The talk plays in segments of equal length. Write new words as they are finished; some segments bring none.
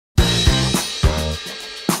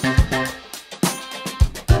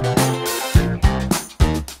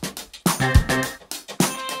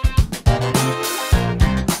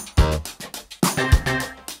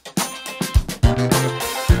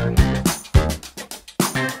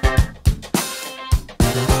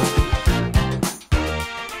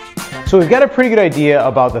So we've got a pretty good idea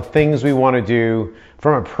about the things we want to do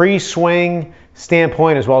from a pre-swing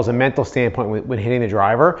standpoint as well as a mental standpoint when hitting the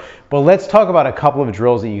driver. But let's talk about a couple of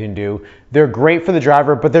drills that you can do. They're great for the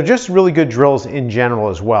driver, but they're just really good drills in general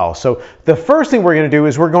as well. So the first thing we're going to do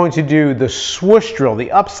is we're going to do the swoosh drill,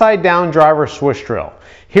 the upside down driver swoosh drill.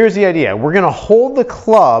 Here's the idea. We're going to hold the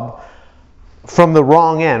club from the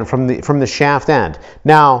wrong end, from the shaft end.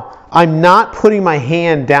 Now, I'm not putting my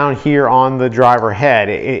hand down here on the driver head.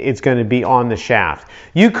 It's going to be on the shaft.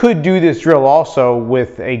 You could do this drill also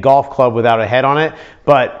with a golf club without a head on it,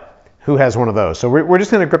 but who has one of those? So we're just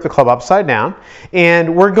going to grip the club upside down,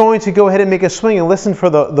 and we're going to go ahead and make a swing and listen for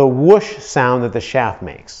the whoosh sound that the shaft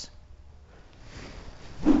makes.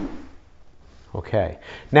 Okay.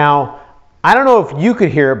 Now, I don't know if you could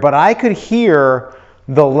hear it, but I could hear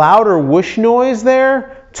the louder whoosh noise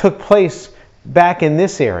there took place back in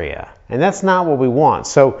this area, and that's not what we want.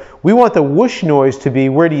 So we want the whoosh noise to be,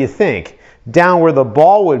 where do you think? Down where the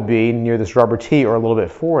ball would be near this rubber tee, or a little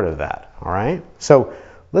bit forward of that, all right? So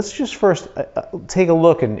let's just first take a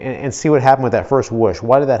look and see what happened with that first whoosh.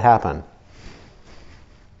 Why did that happen?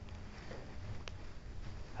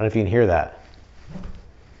 I don't know if you can hear that.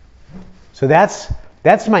 So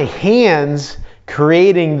that's my hands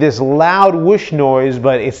creating this loud whoosh noise,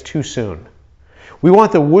 but it's too soon. We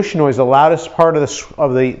want the whoosh noise, the loudest part of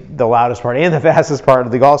the loudest part and the fastest part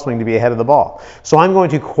of the golf swing, to be ahead of the ball. So I'm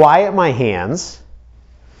going to quiet my hands,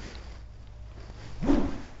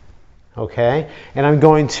 okay, and I'm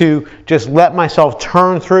going to just let myself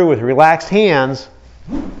turn through with relaxed hands.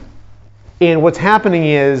 And what's happening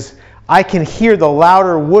is I can hear the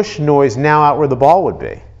louder whoosh noise now out where the ball would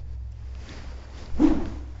be.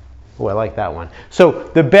 Oh, I like that one. So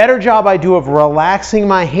the better job I do of relaxing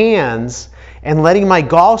my hands and letting my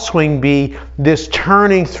golf swing be this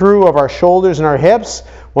turning through of our shoulders and our hips,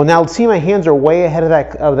 well, now see, my hands are way ahead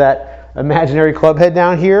of that imaginary club head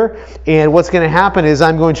down here. And what's going to happen is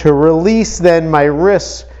I'm going to release then my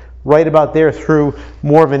wrists right about there through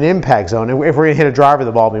more of an impact zone. And if we're going to hit a driver,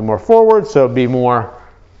 the ball will be more forward, so it'll be more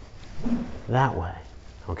that way.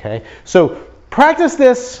 Okay? So practice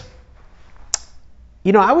this.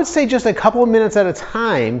 You know, I would say just a couple of minutes at a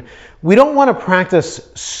time. We don't want to practice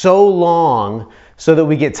so long so that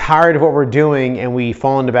we get tired of what we're doing and we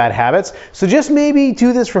fall into bad habits. So just maybe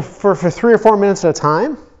do this for 3 or 4 minutes at a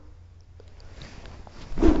time.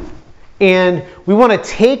 And we want to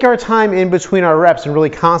take our time in between our reps and really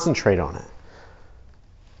concentrate on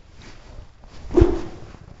it.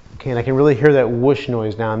 Okay, and I can really hear that whoosh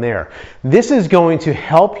noise down there. This is going to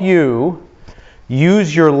help you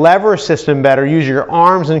use your lever system better, use your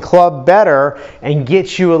arms and club better, and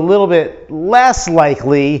get you a little bit less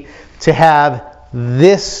likely to have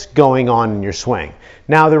this going on in your swing.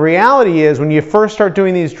 Now, the reality is when you first start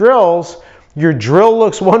doing these drills, your drill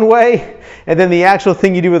looks one way, and then the actual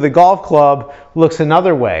thing you do with the golf club looks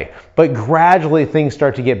another way. But gradually things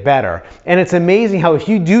start to get better. And it's amazing how if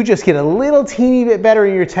you do just get a little teeny bit better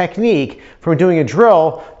in your technique from doing a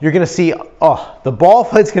drill, you're going to see, oh, the ball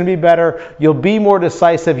flight's going to be better, you'll be more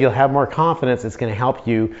decisive, you'll have more confidence, it's going to help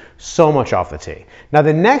you so much off the tee. Now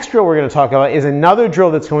the next drill we're going to talk about is another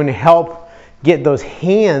drill that's going to help get those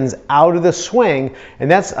hands out of the swing, and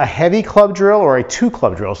that's a heavy club drill or a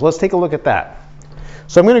 2-club drill. So let's take a look at that.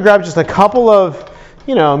 So I'm going to grab just a couple of,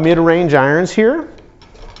 mid-range irons here.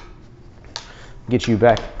 Get you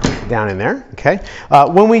back down in there, okay?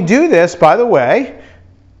 When we do this, by the way,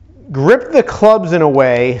 grip the clubs in a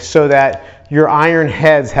way so that your iron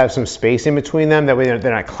heads have some space in between them. That way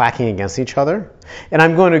they're not clacking against each other. And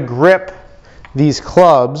I'm going to grip these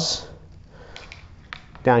clubs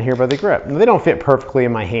down here by the grip. Now, they don't fit perfectly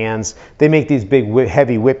in my hands. They make these big,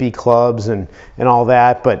 heavy, whippy clubs and all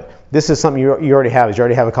that, but this is something you already have, is you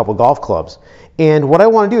already have a couple golf clubs. And what I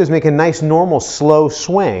want to do is make a nice, normal, slow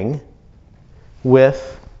swing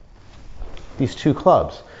with these 2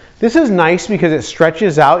 clubs. This is nice because it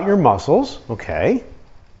stretches out your muscles, okay?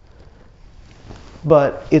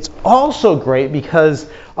 But it's also great because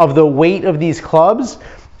of the weight of these clubs.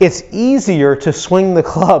 It's easier to swing the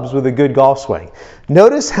clubs with a good golf swing.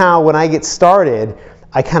 Notice how when I get started,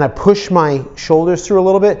 I kind of push my shoulders through a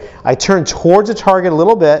little bit. I turn towards the target a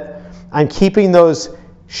little bit. I'm keeping those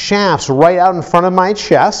shafts right out in front of my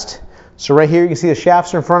chest. So right here you can see the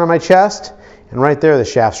shafts are in front of my chest, and right there the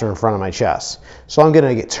shafts are in front of my chest. So I'm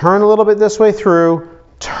going to turn a little bit this way through,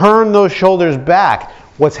 turn those shoulders back.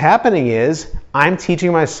 What's happening is I'm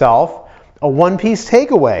teaching myself a one-piece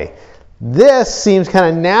takeaway. This seems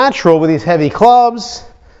kind of natural with these heavy clubs.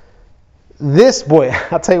 This, boy,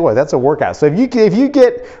 I'll tell you what, that's a workout. So if you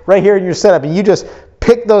get right here in your setup and you just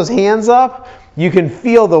pick those hands up, you can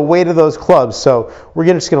feel the weight of those clubs. So we're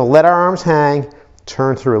just going to let our arms hang,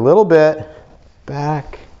 turn through a little bit,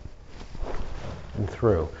 back and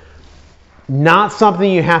through. Not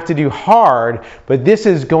something you have to do hard, but this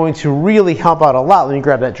is going to really help out a lot. Let me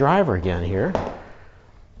grab that driver again here.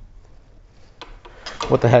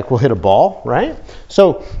 What the heck, we'll hit a ball, right?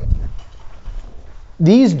 So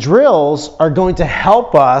these drills are going to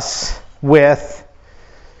help us with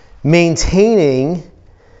maintaining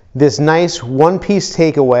this nice one-piece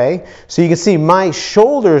takeaway. So you can see my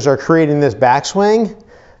shoulders are creating this backswing,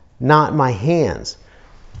 not my hands.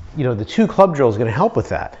 You know, the two club drill is going to help with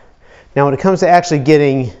that. Now when it comes to actually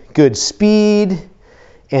getting good speed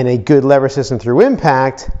and a good lever system through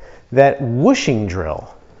impact, that whooshing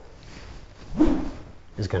drill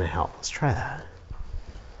is going to help. Let's try that.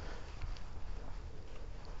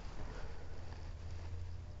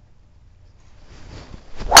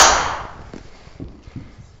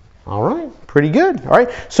 All right, pretty good. All right,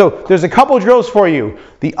 so there's a couple drills for you.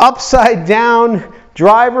 The upside down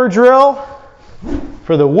driver drill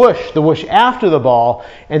for the whoosh after the ball,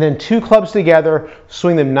 and then two clubs together,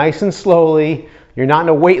 swing them nice and slowly. You're not in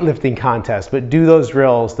a weightlifting contest, but do those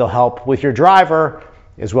drills. They'll help with your driver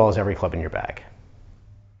as well as every club in your bag.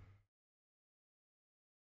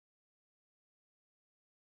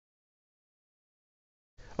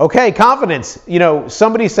 Okay, confidence. You know,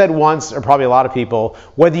 somebody said once, or probably a lot of people,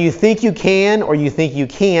 whether you think you can or you think you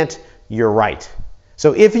can't, you're right.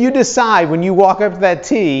 So if you decide when you walk up to that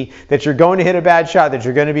tee that you're going to hit a bad shot, that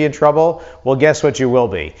you're going to be in trouble, well, guess what you will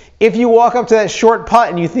be. If you walk up to that short putt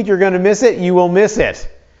and you think you're going to miss it, you will miss it.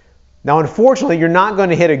 Now, unfortunately, you're not going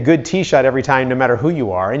to hit a good tee shot every time, no matter who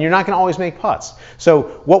you are, and you're not going to always make putts.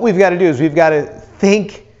 So what we've got to do is we've got to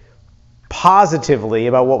think positively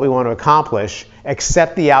about what we want to accomplish,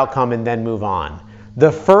 accept the outcome, and then move on. The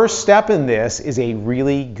first step in this is a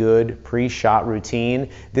really good pre-shot routine.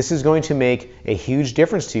 This is going to make a huge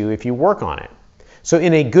difference to you if you work on it. So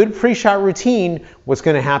in a good pre-shot routine, what's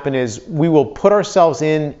going to happen is we will put ourselves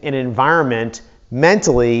in an environment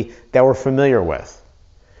mentally that we're familiar with.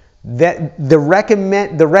 The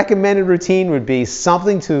recommended routine would be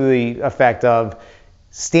something to the effect of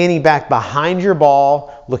standing back behind your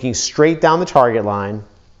ball, looking straight down the target line,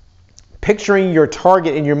 picturing your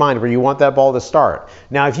target in your mind where you want that ball to start.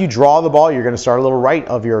 Now, if you draw the ball, you're going to start a little right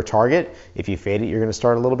of your target. If you fade it, you're going to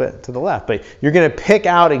start a little bit to the left. But you're going to pick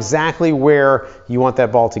out exactly where you want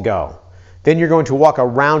that ball to go. Then you're going to walk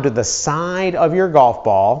around to the side of your golf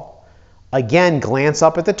ball. Again, glance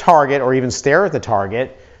up at the target or even stare at the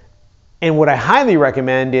target. And what I highly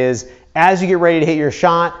recommend is, as you get ready to hit your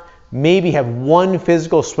shot, maybe have one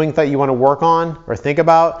physical swing that you want to work on or think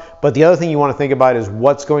about, but the other thing you want to think about is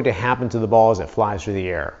what's going to happen to the ball as it flies through the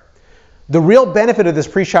air. The real benefit of this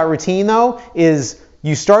pre-shot routine, though, is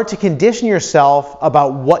you start to condition yourself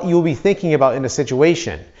about what you'll be thinking about in a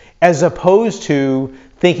situation, as opposed to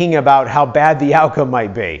thinking about how bad the outcome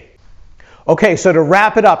might be. Okay, so to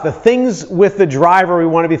wrap it up, the things with the driver we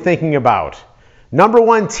want to be thinking about. Number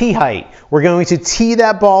one, tee height. We're going to tee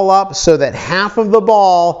that ball up so that half of the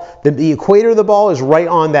ball, the equator of the ball, is right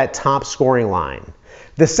on that top scoring line.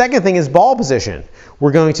 The second thing is ball position.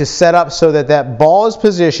 We're going to set up so that that ball is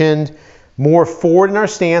positioned more forward in our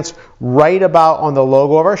stance, right about on the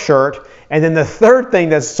logo of our shirt. And then the third thing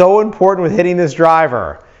that's so important with hitting this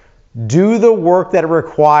driver, do the work that it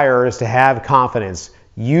requires to have confidence.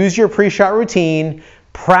 Use your pre-shot routine.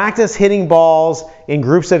 Practice hitting balls in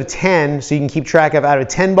groups of 10 so you can keep track of, out of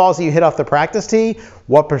 10 balls that you hit off the practice tee,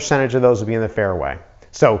 what percentage of those will be in the fairway.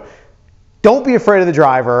 So don't be afraid of the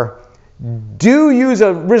driver. Do use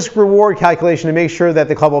a risk-reward calculation to make sure that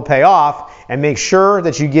the club will pay off, and make sure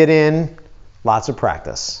that you get in lots of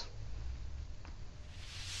practice.